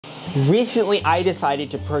Recently, I decided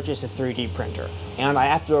to purchase a 3D printer, and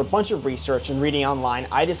after a bunch of research and reading online,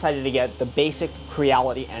 I decided to get the basic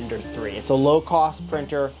Creality Ender 3. It's a low-cost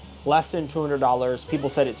printer, less than $200. People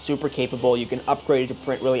said it's super capable. You can upgrade it to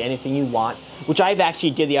print really anything you want, which I've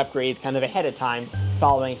actually did the upgrades kind of ahead of time,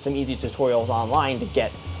 following some easy tutorials online to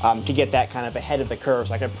get that kind of ahead of the curve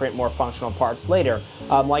so I could print more functional parts later,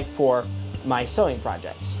 like for my sewing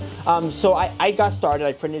projects. So I got started.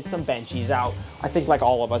 I printed some benchies out, I think like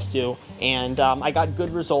all of us do, and I got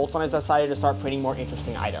good results, and I decided to start printing more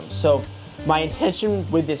interesting items. So my intention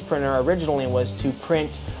with this printer originally was to print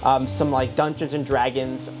some like Dungeons and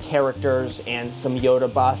Dragons characters and some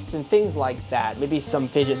Yoda busts and things like that. Maybe some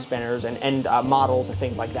fidget spinners and models and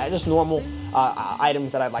things like that. Just normal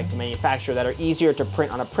items that I'd like to manufacture that are easier to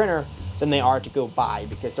print on a printer than they are to go buy,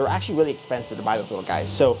 because they're actually really expensive to buy those little guys.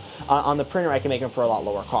 So on the printer I can make them for a lot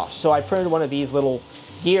lower cost. So I printed one of these little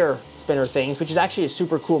gear spinner things, which is actually a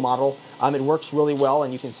super cool model. It works really well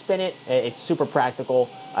and you can spin it. It's super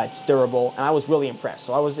practical, it's durable, and I was really impressed.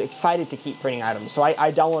 So I was excited to keep printing items. So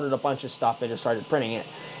I downloaded a bunch of stuff and just started printing it.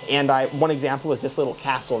 And one example is this little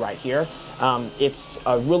castle right here. It's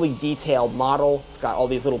a really detailed model. It's got all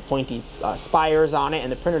these little pointy spires on it,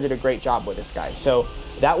 and the printer did a great job with this guy. So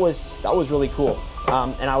that was really cool.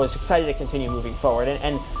 And I was excited to continue moving forward.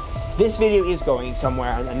 And this video is going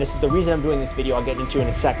somewhere, and this is the reason I'm doing this video. I'll get into in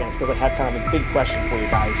a second. It's because I have kind of a big question for you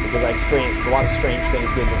guys, because I experienced a lot of strange things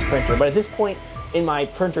with this printer. But at this point in my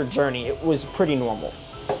printer journey, it was pretty normal.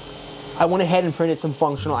 I went ahead and printed some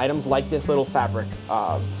functional items like this little fabric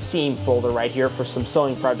seam folder right here for some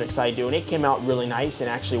sewing projects I do, and it came out really nice and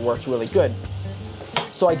actually worked really good.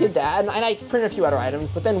 So I did that, and I printed a few other items,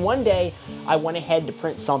 but then one day I went ahead to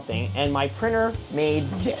print something, and my printer made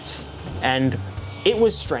this. And it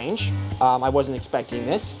was strange. I wasn't expecting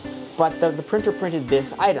this, but the printer printed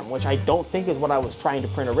this item, which I don't think is what I was trying to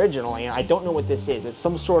print originally, and I don't know what this is. It's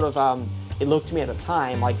some sort of, it looked to me at the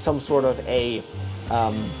time like some sort of a,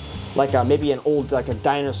 maybe an old, like a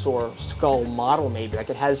dinosaur skull model maybe.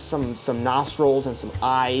 Like it has some nostrils and some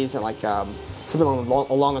eyes and like something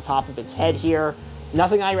along the top of its head here.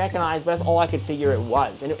 Nothing I recognized, but that's all I could figure it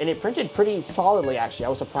was. And it printed pretty solidly, actually. I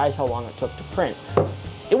was surprised how long it took to print.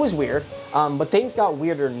 It was weird, but things got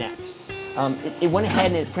weirder next. It went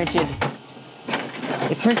ahead and it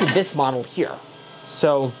printed this model here.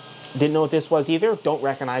 So, didn't know what this was either. Don't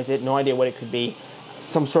recognize it. No idea what it could be.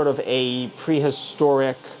 Some sort of a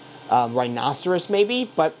prehistoric rhinoceros maybe,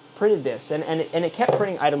 but printed this, and it kept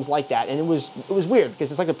printing items like that, and it was weird,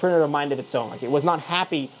 because it's like a printer of a mind of its own. Like it was not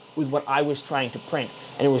happy with what I was trying to print,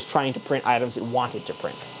 and it was trying to print items it wanted to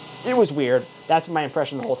print. It was weird. That's my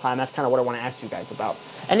impression the whole time. That's kind of what I want to ask you guys about.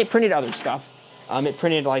 And it printed other stuff. It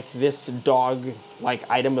printed like this dog-like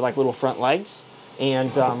item with like little front legs,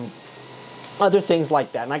 and other things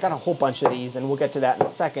like that. And I got a whole bunch of these, and we'll get to that in a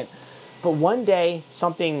second. But one day,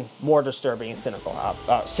 something more disturbing and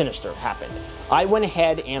sinister happened. I went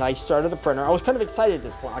ahead and I started the printer. I was kind of excited at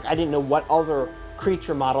this point. Like I didn't know what other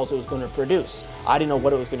creature models it was going to produce. I didn't know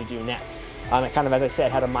what it was going to do next. It kind of, as I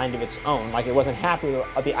said, had a mind of its own. Like it wasn't happy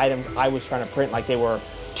with the items I was trying to print, like they were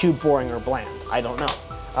too boring or bland. I don't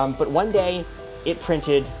know. But one day, it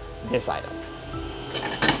printed this item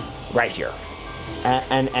right here.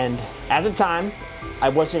 And at the time, I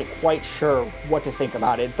wasn't quite sure what to think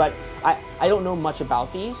about it, but I don't know much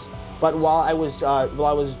about these. But while I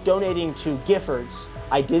was donating to Giffords,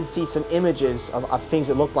 I did see some images of things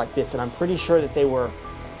that looked like this, and I'm pretty sure that they were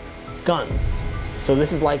guns. So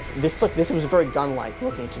this is like this was very gun-like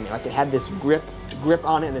looking to me. Like it had this grip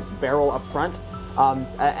on it and this barrel up front,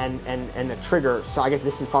 and a trigger. So I guess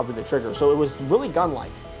this is probably the trigger. So it was really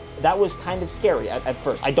gun-like. That was kind of scary at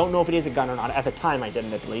first. I don't know if it is a gun or not. At the time, I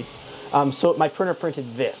didn't, at least. So my printer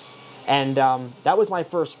printed this, and that was my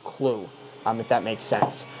first clue, if that makes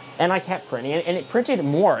sense. And I kept printing, and it printed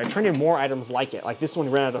more. It printed more items like it. Like this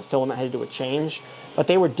one ran out of filament, had to do a change. But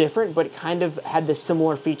they were different, but it kind of had the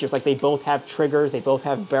similar features. Like they both have triggers, they both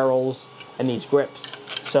have barrels, and these grips.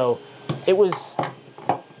 So it was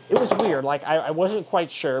weird. Like I wasn't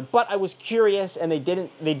quite sure, but I was curious, and they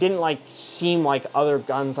didn't like seem like other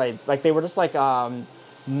guns. Like they were just like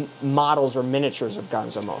models or miniatures of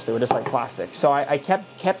guns almost. They were just like plastic. So I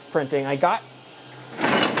kept printing. I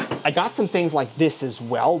got some things like this as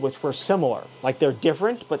well, which were similar. Like they're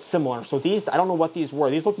different, but similar. So these, I don't know what these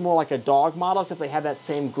were. These look more like a dog model, except they have that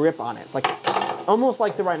same grip on it. Like almost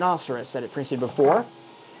like the rhinoceros that it printed before.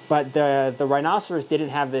 But the rhinoceros didn't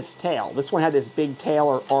have this tail. This one had this big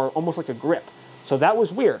tail or almost like a grip. So that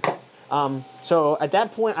was weird. So at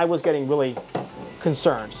that point, I was getting really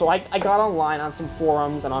concerned. So I got online on some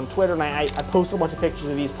forums and on Twitter, and I posted a bunch of pictures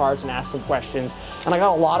of these parts and asked some questions, and I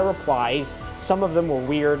got a lot of replies. Some of them were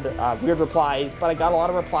weird replies, but I got a lot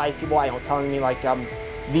of replies, people telling me like,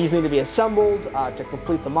 these need to be assembled to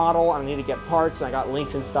complete the model, and I need to get parts, and I got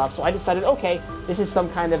links and stuff. So I decided, okay, this is some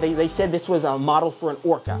kind of, they said this was a model for an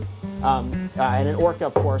orca. And an orca,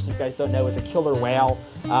 of course, if you guys don't know, is a killer whale,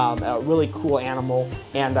 a really cool animal,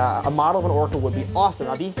 and a model of an orca would be awesome.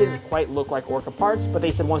 Now, these didn't quite look like orca parts, but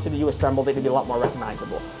they said once you assemble, they could be a lot more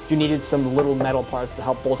recognizable. You needed some little metal parts to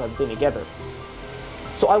help bolt everything together.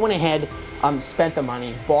 So I went ahead, spent the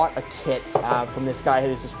money, bought a kit from this guy who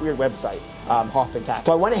has this weird website, Hoffman Tack.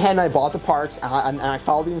 So I went ahead and I bought the parts, and I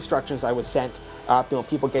followed the instructions I was sent.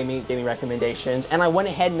 People gave me recommendations, and I went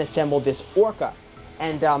ahead and assembled this orca.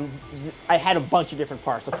 And I had a bunch of different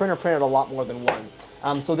parts. The printer printed a lot more than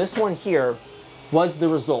one. So this one here was the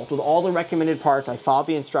result. With all the recommended parts, I followed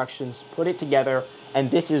the instructions, put it together, and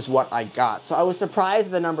this is what I got. So I was surprised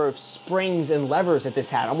at the number of springs and levers that this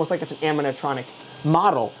had, almost like it's an animatronic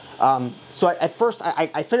model. So at first,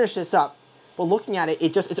 I finished this up, but looking at it,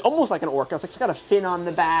 it's almost like an orca. It's got a fin on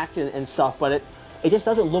the back and stuff, but it just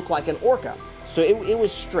doesn't look like an orca. So it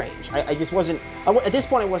was strange. I just wasn't, at this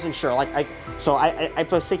point I wasn't sure. So I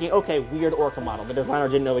was thinking, okay, weird orca model. The designer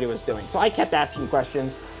didn't know what he was doing. So I kept asking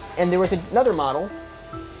questions, and there was another model,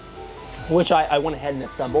 which I went ahead and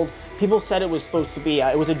assembled. People said it was supposed to be,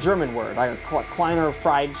 it was a German word, Kleiner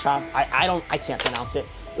Fried Shop. I can't pronounce it.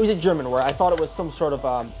 It was a German word. I thought it was some sort of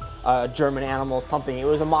a German animal, something. It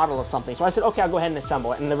was a model of something. So I said, okay, I'll go ahead and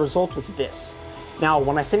assemble it. And the result was this. Now,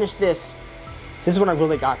 when I finished this is when I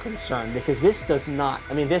really got concerned, because this does not,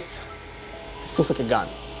 this looks like a gun.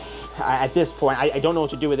 At this point, I don't know what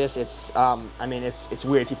to do with this. It's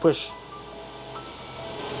weird. If you push.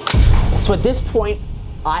 So at this point,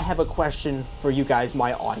 I have a question for you guys,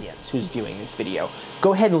 my audience, who's viewing this video.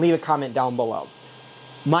 Go ahead and leave a comment down below.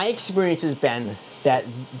 My experience has been that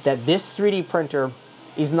this 3D printer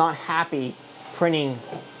is not happy printing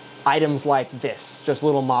items like this, just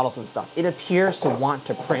little models and stuff. It appears to want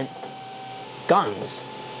to print guns.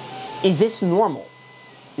 Is this normal?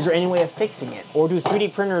 Is there any way of fixing it? Or do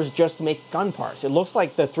 3D printers just make gun parts? It looks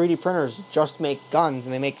like the 3D printers just make guns,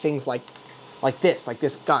 and they make things like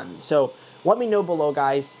this gun. So let me know below,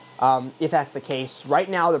 guys, if that's the case. Right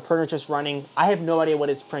now, the printer's just running. I have no idea what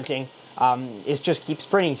it's printing. It just keeps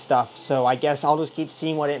printing stuff. So I guess I'll just keep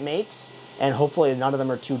seeing what it makes, and hopefully none of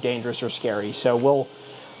them are too dangerous or scary. So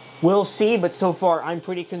we'll see, but so far I'm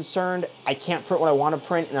pretty concerned. I can't print what I want to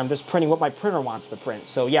print, and I'm just printing what my printer wants to print.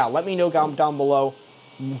 So yeah, let me know down below.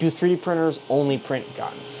 Do 3D printers only print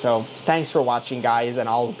guns? So thanks for watching, guys, and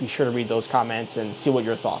I'll be sure to read those comments and see what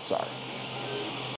your thoughts are.